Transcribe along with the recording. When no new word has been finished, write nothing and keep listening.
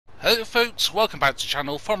Hello folks, welcome back to the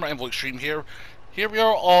channel, Farmer Envoy Stream here. Here we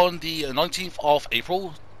are on the 19th of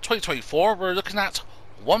April 2024. We're looking at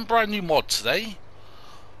one brand new mod today,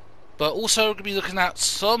 but also going to be looking at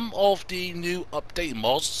some of the new update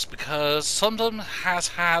mods because some of them has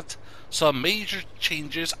had some major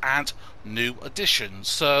changes and new additions.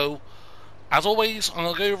 So as always, I'm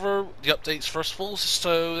going to go over the updates first of all,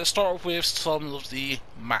 so let's start off with some of the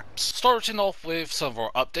maps. Starting off with some of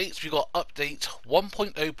our updates, we've got update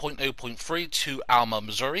 1.0.0.3 to Alma,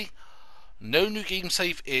 Missouri. No new game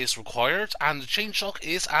save is required, and the changelog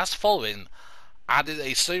is as following. Added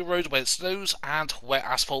a snow road when it snows, and wet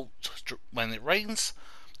asphalt when it rains.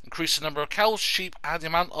 Increase the number of cows, sheep, and the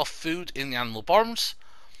amount of food in the animal barns.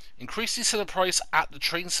 Increase the seller price at the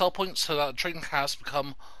train sell point so that the train has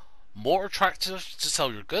become more attractive to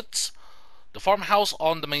sell your goods. The farmhouse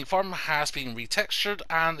on the main farm has been retextured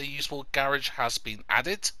and a usable garage has been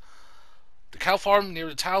added. The cow farm near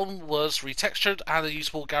the town was retextured and a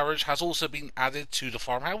usable garage has also been added to the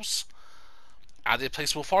farmhouse. Added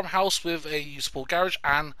placeable farmhouse with a usable garage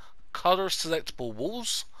and color selectable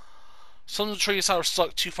walls. Some of the trees that are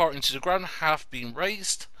stuck too far into the ground have been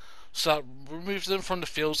raised so that removing them from the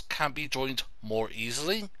fields can be joined more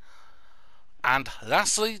easily. And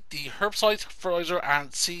lastly, the herbicide, fertilizer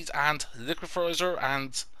and seeds and liquid fertilizer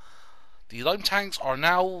and the lime tanks are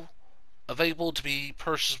now available to be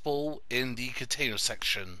purchasable in the container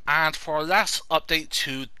section. And for our last update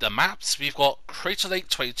to the maps, we've got Crater Lake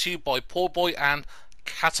 22 by Poor Boy and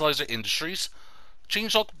Catalyzer Industries.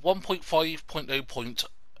 Changelog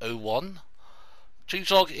 1.5.0.01.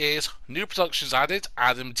 Changelog is new productions added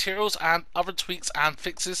materials and other tweaks and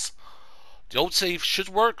fixes. The old save should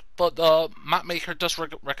work, but the map maker does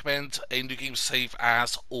recommend a new game save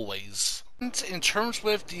as always. And in terms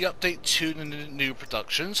with the update to the new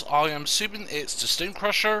productions, I am assuming it's the stone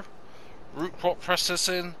crusher, root crop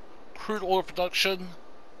processing, crude oil production,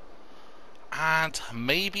 and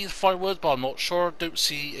maybe the firewood, but I'm not sure. Don't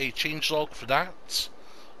see a changelog for that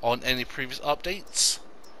on any previous updates.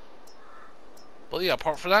 But yeah,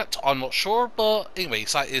 apart from that, I'm not sure. But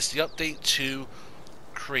anyways, that is the update to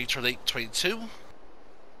Crater Lake 22.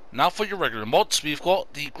 Now for your regular mods, we've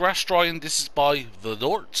got the grass drying. This is by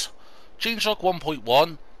Wdie. Changelog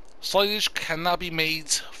 1.1. Silage can now be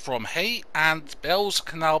made from hay, and bales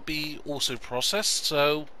can now be also processed.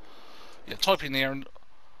 So yeah, type in there, and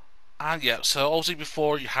yeah. So obviously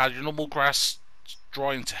before you had your normal grass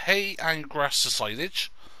drying to hay and your grass to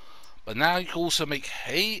silage, but now you can also make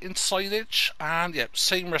hay into silage. And yeah,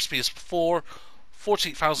 same recipe as before.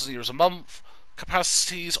 48,000 litres a month.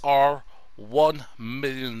 Capacities are 1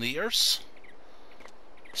 million litres.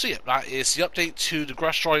 So yeah, that is the update to the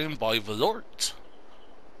grass drying by Wdie.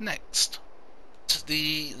 Next,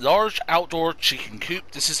 the large outdoor chicken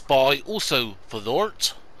coop. This is by also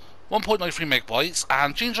Wdie. 1.93 megabytes,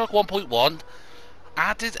 and changelog 1.1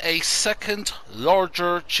 added a second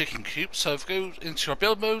larger chicken coop. So if you go into our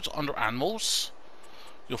build mode under animals,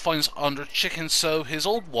 you'll find it's under chicken. So his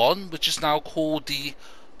old one, which is now called the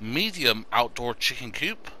medium outdoor chicken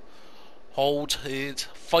coop, holded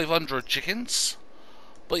 500 chickens,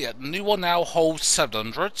 but yeah, the new one now holds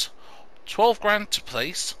 700. 12 grand to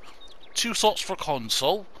place, 2 slots for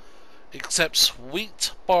console, accepts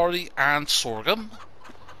wheat, barley and sorghum.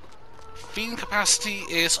 Feeding capacity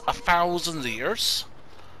is 1,000 litres.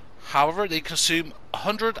 However, they consume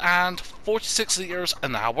 146 litres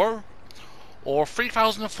an hour, or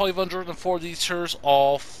 3,504 litres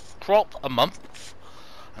of crop a month.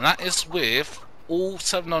 And that is with all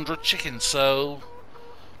 700 chickens. So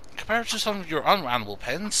compared to some of your other animal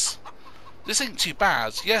pens, this ain't too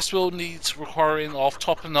bad. Yes, we'll need requiring of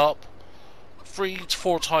topping up 3 to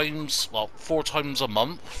 4 times, well, 4 times a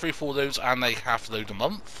month, 3-4 loads and a half load a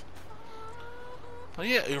month. But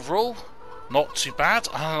yeah, overall, not too bad,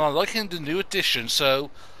 and I'm liking the new addition. So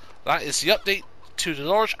that is the update to the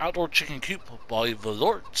large outdoor chicken coop by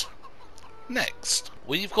Wdie. Next,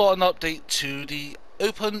 we've got an update to the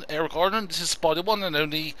open air garden. This is by the one and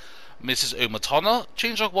only Mrs. Omatana.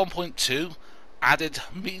 Changelog 1.2 added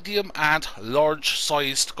medium and large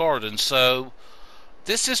sized gardens. So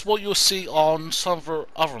this is what you'll see on some of our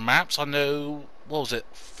other maps. I know, what was it,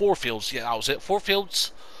 4 fields, yeah, that was it, 4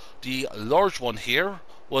 fields. The large one here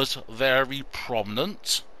was very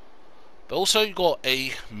prominent, but also you got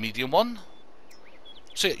a medium one.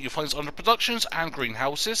 So yeah, you'll find it under productions and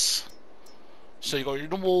greenhouses. So you got your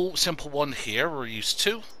normal simple one here we're used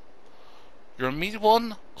to. Your medium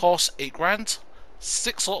one costs 8 grand.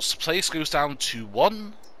 6 slots to place goes down to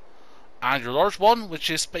 1. And your large one, which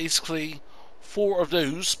is basically 4 of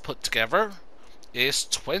those put together, is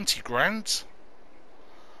 20 grand.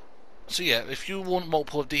 So yeah, if you want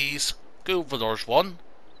multiple of these, go with the large one.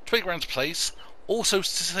 20 grand to place. Also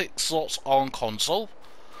 6 slots on console.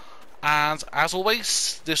 And as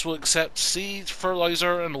always, this will accept seed,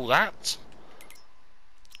 fertilizer and all that.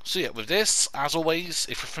 So yeah, with this, as always,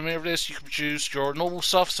 if you're familiar with this, you can produce your normal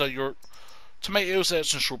stuff, so your tomatoes,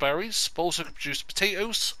 lettuce and strawberries, but also can produce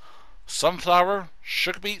potatoes, sunflower,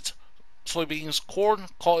 sugar beet, soybeans, corn,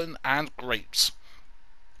 cotton and grapes.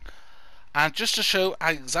 And just to show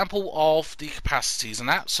an example of the capacities and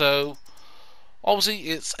that, so obviously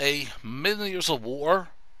it's a million litres of water,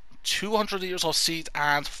 200 litres of seed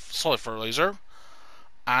and solid fertilizer,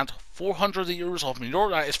 and 400 litres of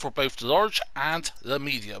manure. That is for both the large and the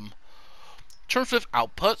medium. In terms of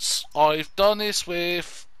outputs, I've done this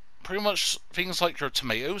with pretty much things like your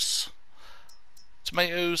tomatoes,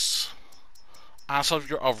 and some of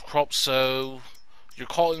your other crops, so your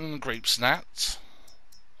cotton and grapes and that.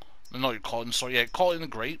 Not your cotton, sorry, yeah, cotton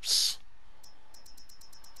and grapes.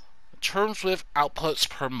 In terms with outputs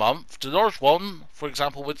per month, the large one, for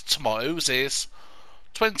example with tomatoes, is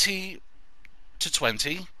 20 to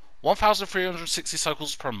 20, 1,360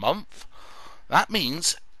 cycles per month. That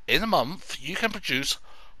means in a month you can produce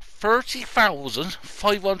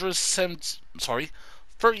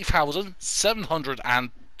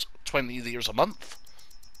 30,720 litres a month.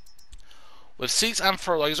 With seeds and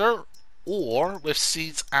fertilizer, or with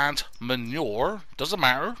seeds and manure, doesn't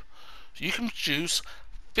matter, you can produce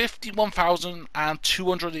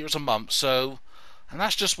 51,200 litres a month. So, and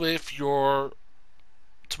that's just with your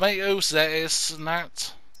tomatoes, lettuce and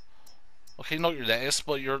that. Okay, not your lettuce,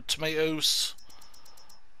 but your tomatoes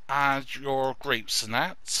and your grapes and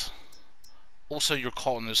that. Also your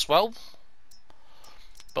cotton as well.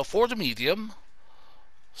 But for the medium,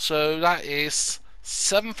 so that is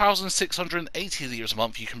 7,680 litres a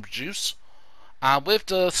month you can produce. And with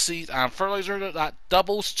the seed and fertilizer, that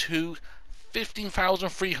doubles to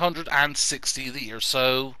 15,360 litres.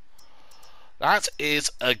 So that is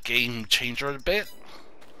a game changer a bit.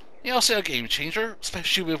 Yeah, I'll say a game changer,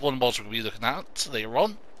 especially with one mod we're going to be looking at later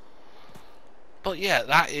on. But yeah,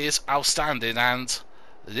 that is outstanding, and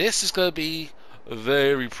this is going to be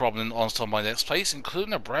very prominent on some of my Let's Plays,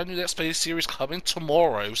 including a brand new Let's Play series coming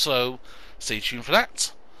tomorrow, so stay tuned for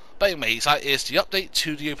that. But anyways, that is the update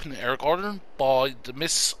to the open air garden by the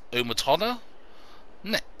Miss Omatana.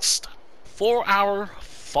 Next, for our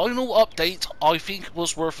final update, I think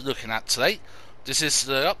was worth looking at today. This is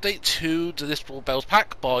the update to the Liftable Bales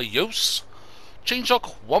pack by Yos.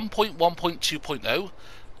 Changelog 1.1.2.0.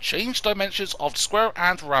 Change dimensions of the square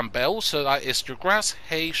and round bales, so that is your grass,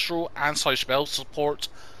 hay, straw and silage bales to support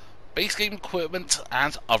base game equipment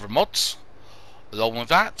and other mods. Along with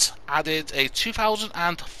that, added a 2,000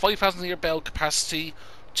 and 5,000 litre bale capacity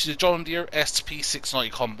to the John Deere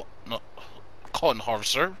SP690 cotton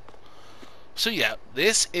harvester. So yeah,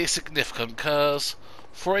 this is significant because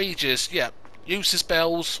for ages, yeah, uses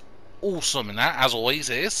bales, awesome in that, as always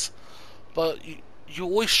is, but you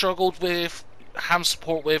always struggled with having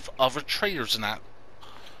support with other traders and that.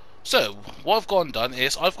 So what I've gone and done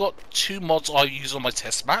is I've got two mods I use on my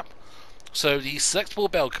test map. So the selectable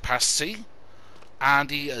bale capacity and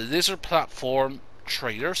the lizard platform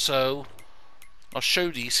trader. So I'll show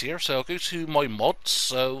these here. So I'll go to my mods.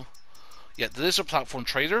 So yeah, the lizard platform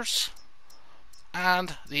traders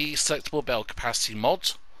and the selectable bale capacity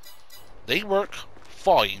mod, they work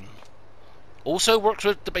fine. Also works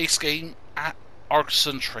with the base game at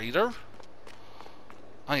Artisan Trader.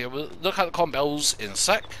 And yeah, we'll look at the cotton bales in a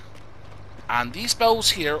sec. And these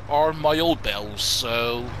bales here are my old bales,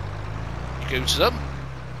 so you go to them,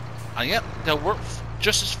 and yep, they'll work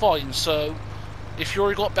just as fine. So if you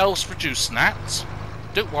already got bales producing that,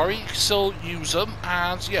 don't worry, you can still use them,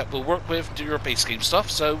 and yeah, we'll work with your base game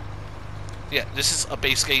stuff. So yeah, this is a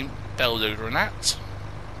base game bale loader and that,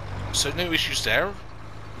 so no issues there.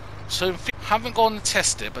 So haven't gone and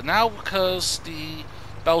tested it, but now because the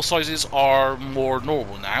bale sizes are more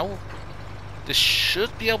normal now, this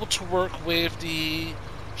should be able to work with the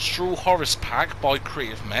straw harvest pack by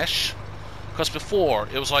Creative Mesh. Because before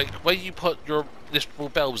it was like when you put your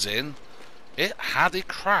liftable bales in, it had a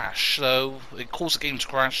crash, so it caused the game to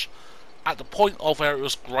crash at the point of where it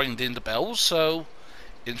was grinding the bales. So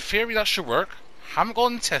in theory that should work. Haven't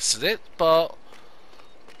gone and tested it, but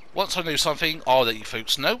once I know something, I'll let you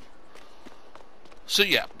folks know. So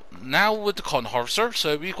yeah, now with the cotton harvester,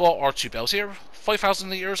 so we've got our two bales here, 5,000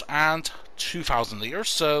 litres and 2,000 litres.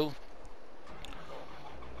 So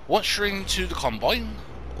once you're into the combine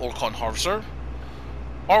or cotton harvester,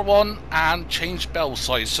 R1 and change bale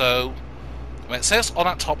size. So when it says on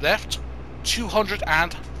that top left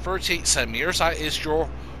 238 centimeters, that is your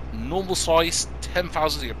normal size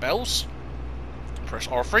 10,000 liter Bales. Press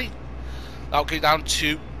R3. That'll go down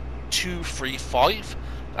to 235.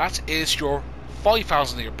 That is your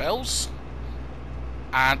 5,000 liter Bales.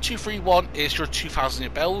 And 231 is your 2,000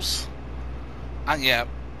 liter Bales. And yeah,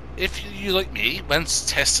 if you like me, when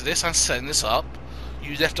testing this and setting this up,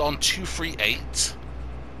 you left it on 238.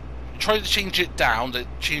 You try to change it down, the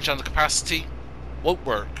the capacity won't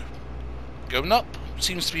work. Going up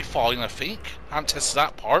seems to be fine, I think. I haven't tested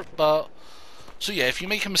that part, but so yeah, if you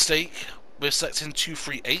make a mistake with selecting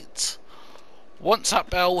 238, once that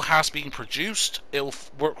bell has been produced, it'll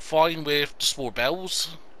work fine with the small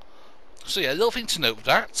bells. So yeah, a little thing to note with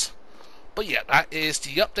that. But yeah, that is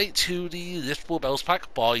the update to the Liftable Bells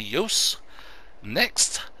pack by Yos.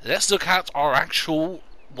 Next, let's look at our actual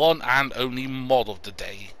one and only mod of the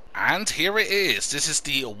day. And here it is. This is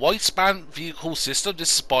the widespan vehicle system.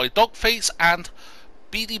 This is by Dogface and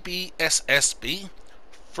BDB SSB.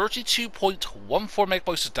 32.14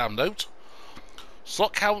 megabytes to download.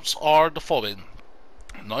 Slot counts are the following: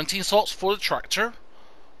 19 slots for the tractor.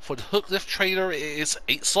 For the hook lift trailer, it is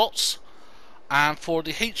 8 slots. And for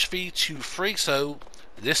the HV23, so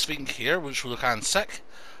this thing here, which we'll look at in a sec,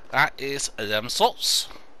 that is 11 slots.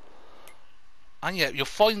 And yeah, you'll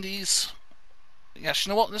find these. Yes,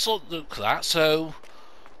 you know what? Let's look at that. So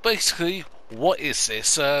basically, what is this?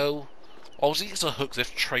 So obviously, it's a hook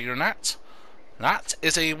lift trailer nat. That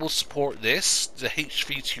is able to support this, the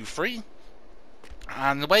HV23.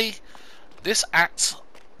 And the way this acts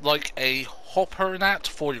like a hopper nat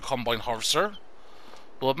for your combine harvester,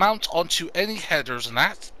 will mount onto any headers and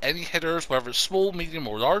that, any headers, whether it's small, medium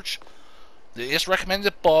or large. It is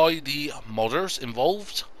recommended by the modders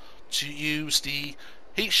involved to use the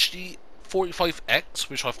HD45X,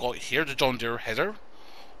 which I've got here, the John Deere header,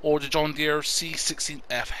 or the John Deere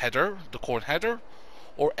C16F header, the corn header,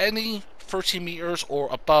 or any 30 meters or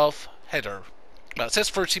above header. Now it says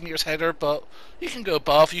 30 meters header, but you can go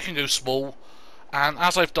above, you can go small, and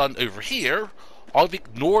as I've done over here, I've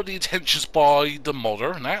ignored the intentions by the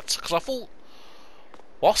modder and that, because I thought,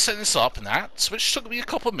 while setting this up and that, which took me a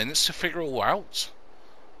couple of minutes to figure it all out,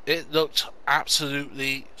 it looked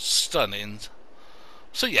absolutely stunning.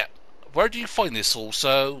 So yeah, where do you find this all?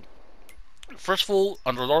 So, first of all,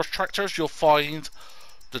 under large tractors, you'll find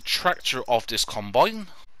the tractor of this combine.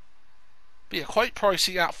 But yeah, quite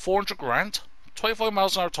pricey at 400 grand, 25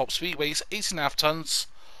 miles an hour top speed, weighs 18.5 tons,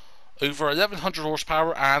 over 1100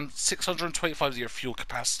 horsepower and 625 litre fuel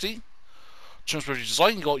capacity. In terms of your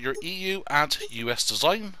design, you got your EU and US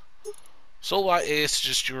design. So that is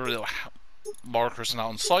just your little markers and that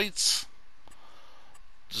on the sides.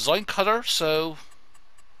 Design color, so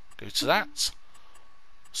go to that.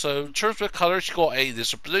 So in terms of colors, you got a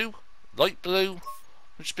lizard blue, light blue,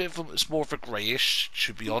 which is a bit of it's more of a greyish,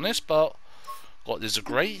 to be honest, but got lizard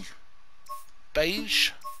grey,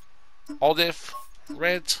 beige, olive,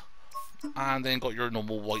 red, and then got your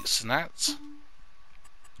normal whites and that.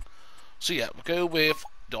 So yeah, we'll go with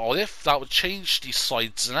the olive. That would change the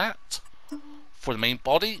sides and that. For the main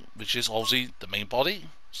body, which is obviously the main body,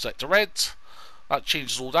 select the red. That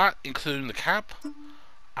changes all that, including the cab.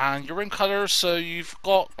 And your rim colours, so you've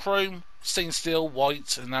got chrome, stainless steel,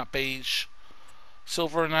 white, and that beige,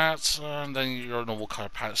 silver and that, and then your normal colour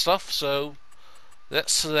palette stuff. So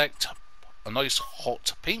let's select a nice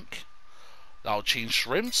hot pink. That'll change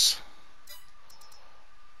the rims.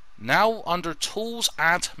 Now under tools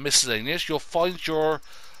and miscellaneous, you'll find your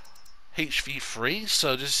HV3.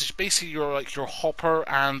 So this is basically your your hopper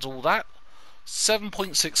and all that.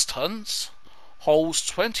 7.6 tons, holds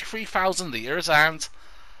 23,000 litres, and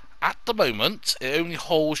at the moment it only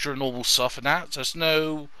holds your normal stuff and that. There's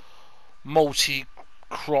no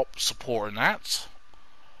multi-crop support in that.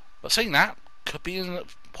 But saying that, could be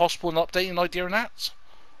possible an update and idea in that.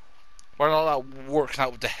 Whether or not that working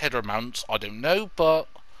out with the header mount, I don't know, but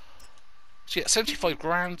so yeah, 75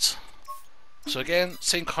 grand. So again,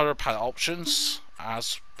 same colour palette options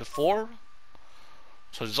as before.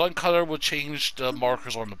 So design colour will change the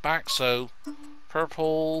markers on the back. So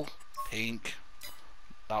purple, pink,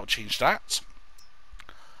 that will change that.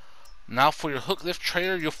 Now for your hook lift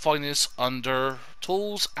trailer, you'll find this under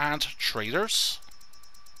tools and trailers.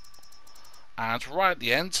 And right at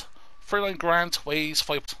the end, 39 grand, weighs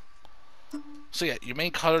 5. So yeah, your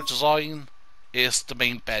main colour design is the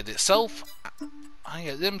main bed itself. And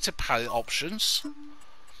yeah, limited palette options.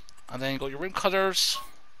 And then you got your rim colours,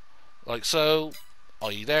 like so,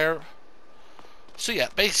 i.e. there. So yeah,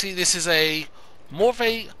 basically this is a more of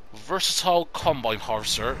a versatile combine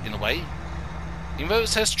harvester in a way. Even though it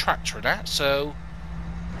says tractor in that, so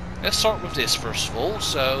let's start with this first of all.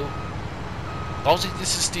 So obviously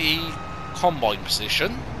this is the combine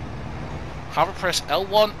position. However, press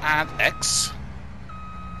L1 and X.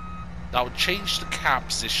 That would change the cab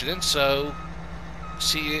positioning, so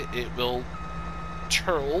see it will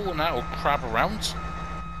turtle and that will crab around.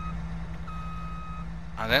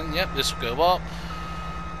 And then, yep, this will go up.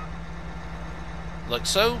 Like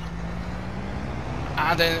so.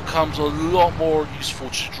 And then it becomes a lot more useful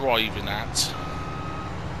to drive in that.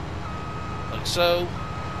 Like so.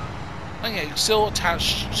 And yeah, you can still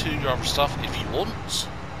attach to your other stuff if you want.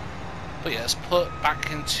 But yeah, let's put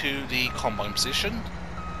back into the combine position.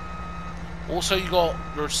 Also, you got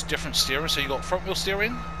your different steering, so you got front wheel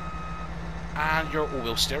steering and your all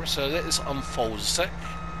wheel steering. So let this unfold a sec.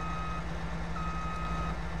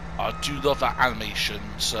 I do love that animation.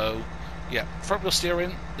 So yeah, front wheel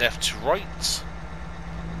steering, left to right.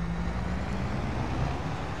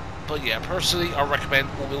 But yeah, personally, I recommend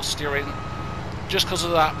all wheel steering just because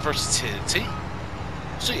of that versatility.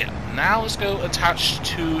 So yeah, now let's go attach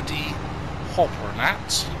to the hopper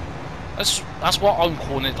nut. That's what I'm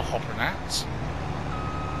calling it, the hopper nut.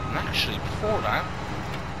 And actually, before that,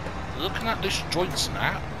 looking at those joints and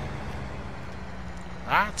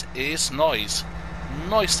that is nice.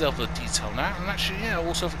 Nice level of detail now. And actually, yeah, I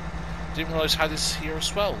also didn't realise how this is here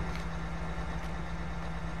as well.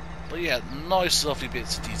 But yeah, nice lovely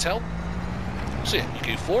bits of detail. So yeah, you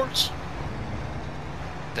go forward.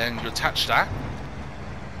 Then you attach that.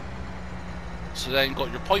 So then you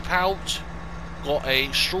got your pipe out. Got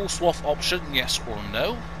a straw swath option, yes or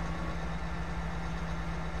no.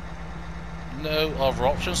 No other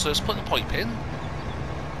options, so let's put the pipe in.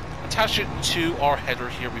 Attach it to our header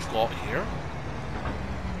here we've got here.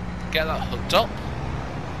 Get that hooked up.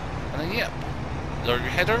 And then yep, lower your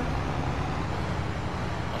header.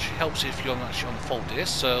 Actually helps if you actually unfold this,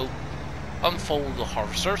 so unfold the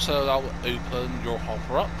harvester, so that will open your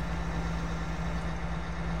hopper up.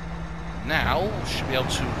 Now, should be able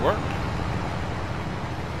to work.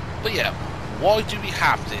 But yeah, why do we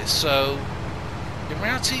have this? So, in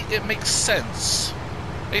reality, it makes sense.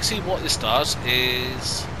 Basically, what this does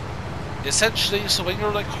is, essentially, so when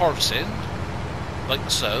you're like harvesting,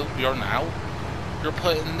 like so, we are now, you're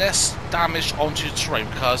putting less damage onto the terrain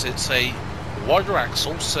because it's a wider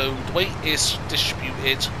axle, so the weight is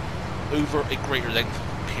distributed over a greater length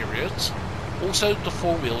period. Also, the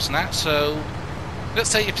four wheels and that, so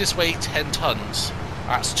let's say if this weighs 10 tons,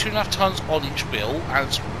 that's 2.5 tons on each wheel, and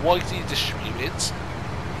it's widely distributed.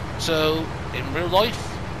 So, in real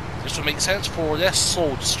life, this will make sense for less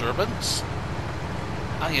soil disturbance.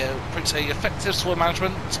 And yeah, brings a effective soil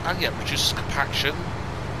management, and yeah, reduces compaction.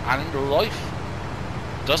 And in real life,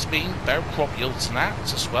 does mean better crop yields and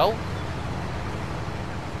that as well.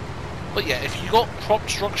 But yeah, if you got crop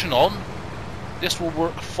destruction on, this will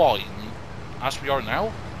work fine, as we are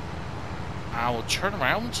now. I will turn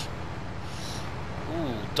around.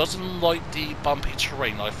 Ooh, doesn't like the bumpy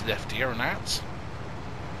terrain I've left here and that.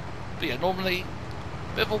 But yeah, normally,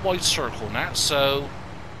 a bit of a wide circle and that, so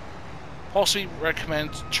possibly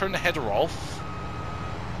recommend turn the header off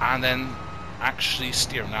and then actually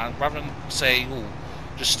steer now, rather than say, ooh,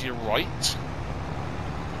 just steer right.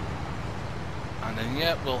 And then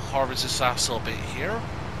yeah, we'll harvest this last little bit here.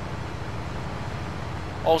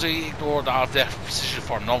 Also ignore that I've left precision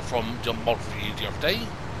farming on from the mod review the other day.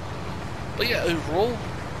 But yeah, overall,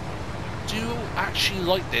 do actually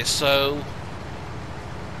like this. So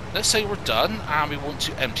let's say we're done and we want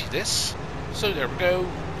to empty this. So there we go,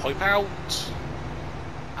 pipe out.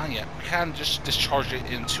 And yeah, we can just discharge it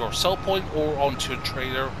into our sell point or onto a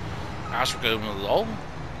trailer as we're going along.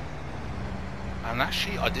 And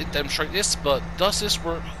actually, I did demonstrate this, but does this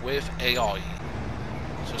work with AI?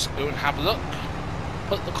 So let's go and have a look.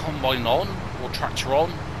 Put the combine on, or tractor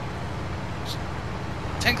on.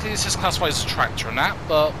 Technically this is classified as a tractor and that,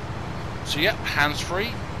 but, so yep,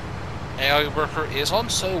 hands-free. AI worker is on,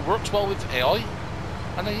 so works well with AI.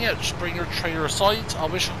 And then yeah, just bring your trailer aside. I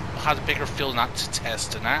wish I had a bigger field in that to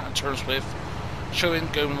test in that, in terms with showing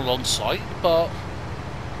going alongside, but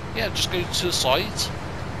yeah, just go to the side.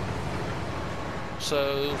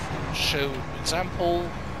 So, show example.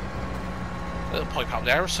 Little pipe out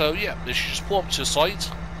there, so yeah, this should just pull up to the side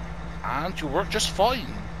and you'll work just fine.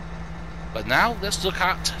 But now let's look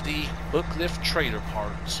at the hook lift trailer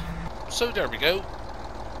part. So there we go,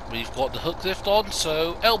 we've got the hook lift on,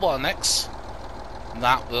 so L button X,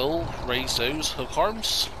 that will raise those hook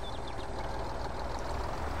arms.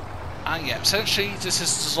 And yeah, essentially this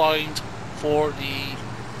is designed for the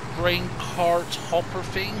grain cart hopper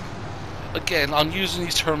thing. Again, I'm using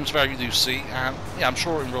these terms very loosely, and yeah, I'm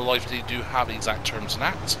sure in real life they do have exact terms in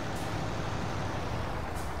that.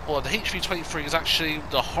 Well, the HV23 is actually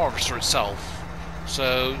the harvester itself.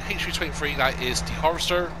 So, HV23, that is the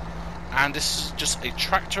harvester. and this is just a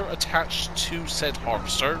tractor attached to said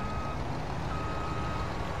harvester.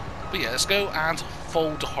 But yeah, let's go and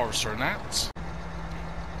fold the harvester in that.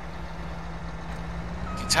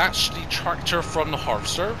 Detach the tractor from the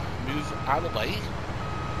harvester, move out of the way.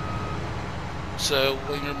 So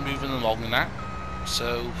when you're moving along in that,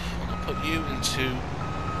 so I'm going to put you into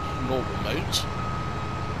normal mode.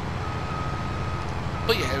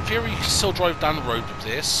 But yeah, in theory you can still drive down the road with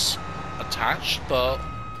this attached, but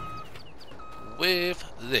with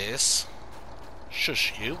this,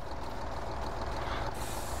 shush you.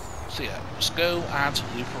 So yeah, let's go and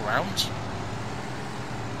loop around.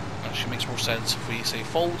 Actually makes more sense if we say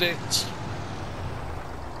fold it.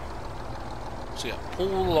 So yeah, pull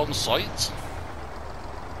along the sides.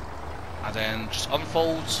 And then just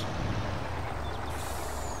unfold.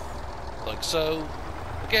 Like so.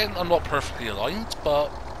 Again, I'm not perfectly aligned, but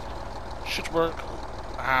should work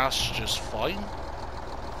as just fine.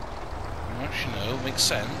 Actually no, makes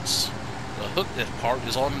sense. The hook lift part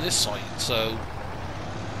is on this side, so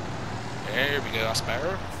there we go, that's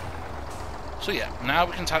better. So yeah, now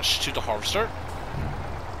we can attach to the harvester.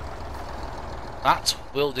 That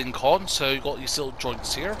welding con, so you've got these little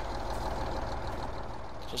joints here.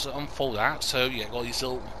 Just unfold that, so yeah, got these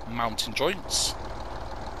little mounting joints.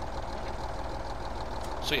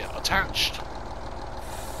 So yeah, attached,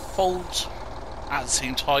 fold at the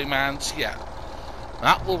same time, and yeah,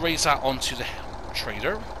 that will raise that onto the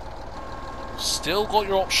trailer. Still got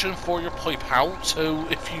your option for your pipe out, so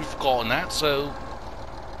if you've forgotten that, so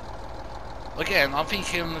again, I'm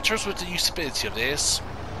thinking in terms of the usability of this,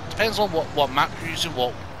 depends on what map you're using,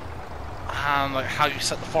 and like how you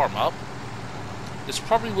set the farm up. This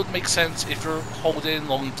probably would make sense if you're holding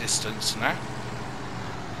long distance and that.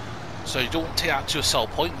 So you don't take that to a sell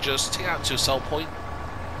point, just take that to a sell point.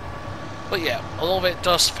 But yeah, a lot of it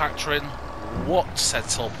does factor in what said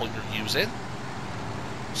sell point you're using.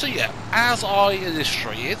 So yeah, as I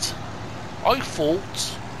illustrated, I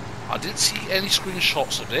thought I didn't see any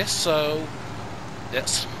screenshots of this, so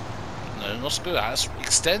let's go. Let's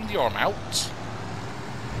extend the arm out.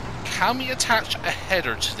 Can we attach a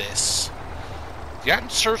header to this? The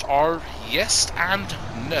answers are yes and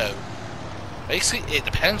no. Basically, it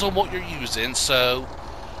depends on what you're using, so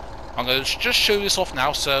I'm going to just show this off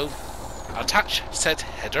now. So attach said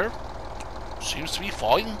header. Seems to be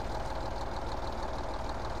fine.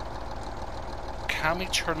 Can we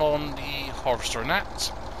turn on the harvester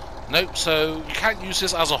net? Nope, so you can't use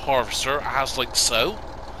this as a harvester, as like so.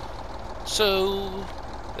 So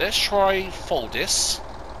let's try fold this.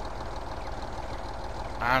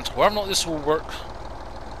 And whether or not this will work,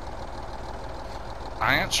 the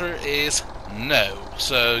answer is no.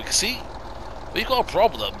 So you can see, we've got a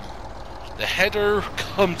problem. The header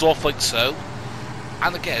comes off like so.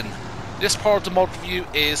 And again, this part of the mod review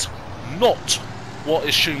is not what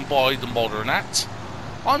is shown by the modder net.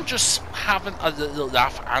 I'm just having a little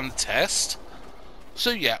laugh and test.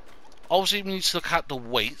 So yeah, obviously we need to look at the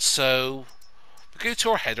weight. So we go to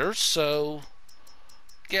our headers. So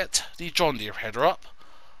get the John Deere header up.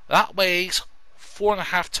 That weighs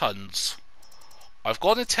 4.5 tons. I've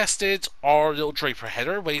gone and tested our little Draper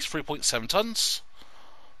header, weighs 3.7 tons.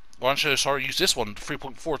 Well, I'm sorry, use this one,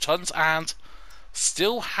 3.4 tons, and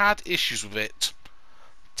still had issues with it.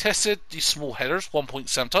 Tested the small headers,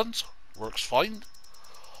 1.7 tons, works fine.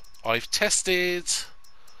 I've tested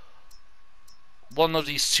one of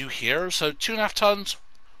these two here, so 2.5 tons,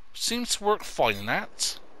 seems to work fine in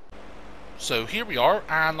that. So here we are,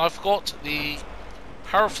 and I've got the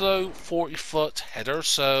Powerflow 40-foot header,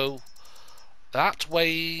 so that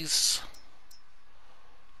weighs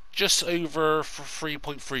just over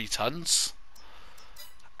 3.3 tons.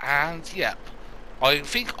 And yep, I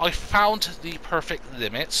think I found the perfect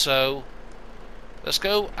limit, so let's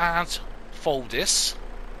go and fold this.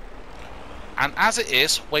 And as it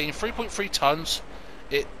is, weighing 3.3 tons,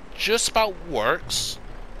 it just about works.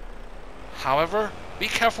 However, be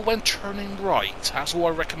careful when turning right, that's all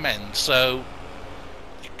I recommend. So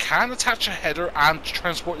you can attach a header and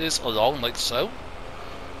transport this along like so.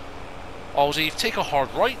 Obviously, take a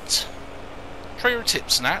hard right, try your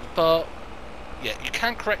tips and that, but yeah, you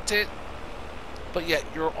can correct it, but yeah,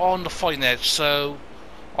 you're on the fine edge. So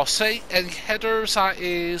I'll say any headers that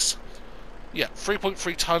is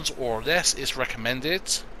 3.3 tons or less is recommended.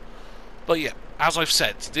 But yeah, as I've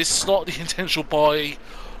said, this is not the intentional by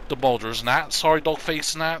the modders and that. Sorry,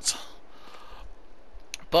 Dogface and that.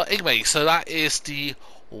 But anyway, so that is the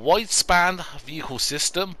wide span vehicle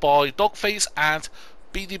system by Dogface and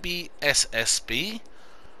BDB SSB.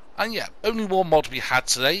 And yeah, only one mod we had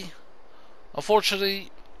today.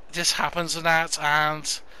 Unfortunately, this happens and that,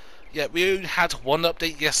 and Yeah, we only had one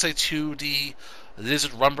update yesterday to the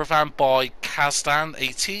Lizard Rumber Van by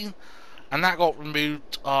Kazdan18, and that got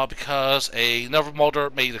removed because another modder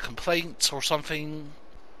made a complaint or something.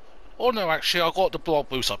 Oh no, actually, I got the blog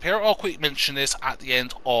post up here. I'll quickly mention this at the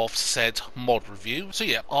end of said mod review. So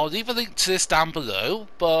yeah, I'll leave a link to this down below.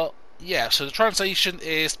 But yeah, so the translation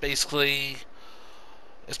is basically,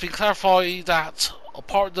 it's been clarified that a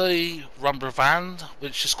part of the Rumber Van,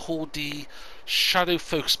 which is called the Shadow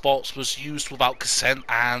Focus Box, was used without consent,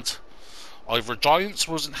 and either Giants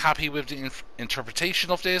wasn't happy with the interpretation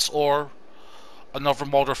of this, or another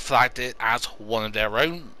modder flagged it as one of their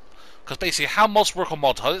own. Because basically, how mods work on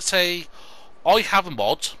Mod Hub, let's say I have a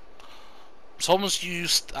mod, someone's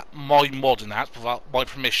used my mod in that without my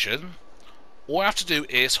permission. All I have to do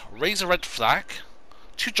is raise a red flag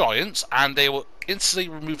to Giants, and they will instantly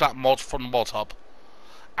remove that mod from the Mod Hub.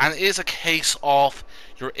 And it is a case of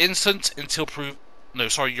you're innocent until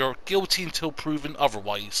you're guilty until proven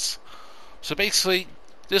otherwise. So basically,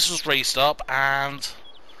 this was raised up, and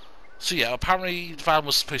so yeah, apparently the van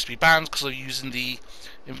was supposed to be banned because of using the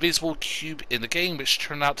invisible cube in the game, which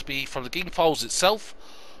turned out to be from the game files itself,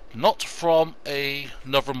 not from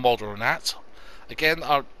another mod or that. Again,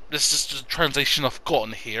 this is the translation I've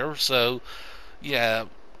gotten here, so yeah,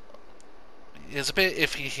 it's a bit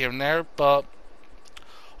iffy here and there, but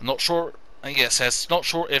I'm not sure. And yeah, it says not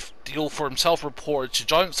sure if the author himself reported to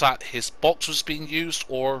Giants that his box was being used,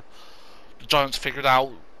 or the Giants figured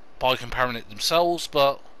out by comparing it themselves.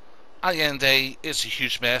 But at the end of the day, it's a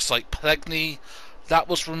huge mess. Like Pallegny, that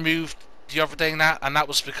was removed the other day, and that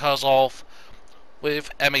was because of, with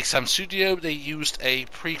MA7 Studio, they used a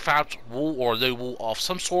prefabbed wall or low wall of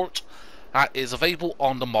some sort that is available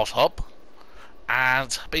on the Mod Hub.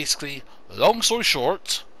 And basically, long story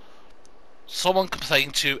short, someone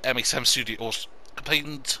complained to MA7 Studio, or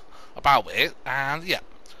complained about it, and yeah,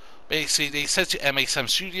 basically they said to MA7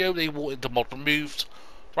 Studio they wanted the mod removed,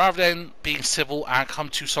 rather than being civil and come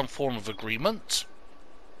to some form of agreement.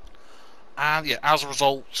 And yeah, as a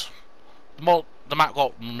result, the map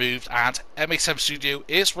got removed, and MA7 Studio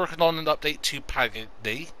is working on an update to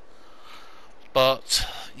Pallegny. But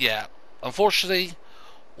yeah, unfortunately,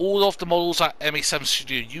 all of the models that MA7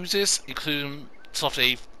 Studio uses, including stuff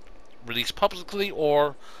they've released publicly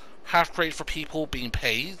or have created for people being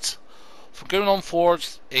paid, from going on forward,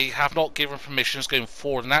 they have not given permissions going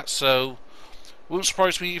forward in that, so it wouldn't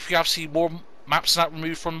surprise me if you have seen more maps than that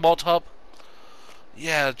removed from Mod Hub.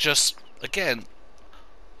 Yeah, just again,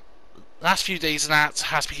 last few days and that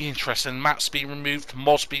has been interesting. Maps being removed,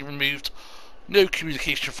 mods being removed, no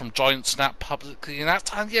communication from Giants and that publicly and that.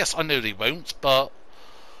 And yes, I know they won't, but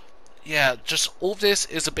yeah, just all of this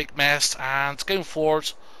is a big mess. And going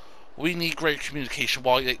forward, we need great communication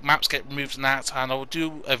while maps get removed and that. And I will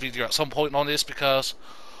do a video at some point on this, because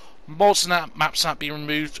mods and that, maps not being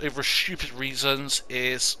removed over stupid reasons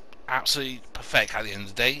is absolutely pathetic at the end of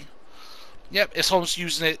the day. Yep, if someone's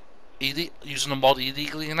using a mod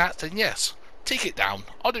illegally and that, then yes, take it down.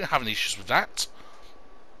 I don't have any issues with that.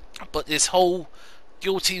 But this whole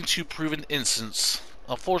guilty until proven innocence,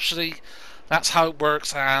 unfortunately, that's how it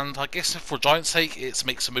works, and I guess for Giant's sake, it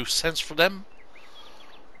makes the most sense for them.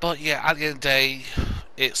 But yeah, at the end of the day,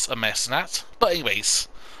 it's a mess and that. But anyways,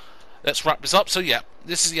 let's wrap this up. So yeah,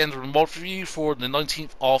 this is the end of the mod review for the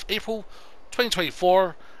 19th of April,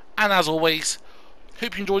 2024. And as always,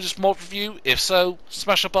 hope you enjoyed this mod review. If so,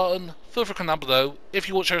 smash a button, feel free to comment down below. If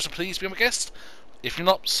you want to share some, please be my guest. If you're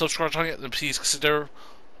not subscribed to the channel yet, then please consider.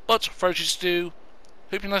 But for you to do,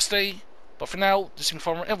 hope you have a nice day. But for now, this has been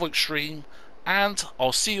Farmer Envoy Extreme, and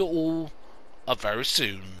I'll see you all very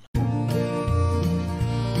soon.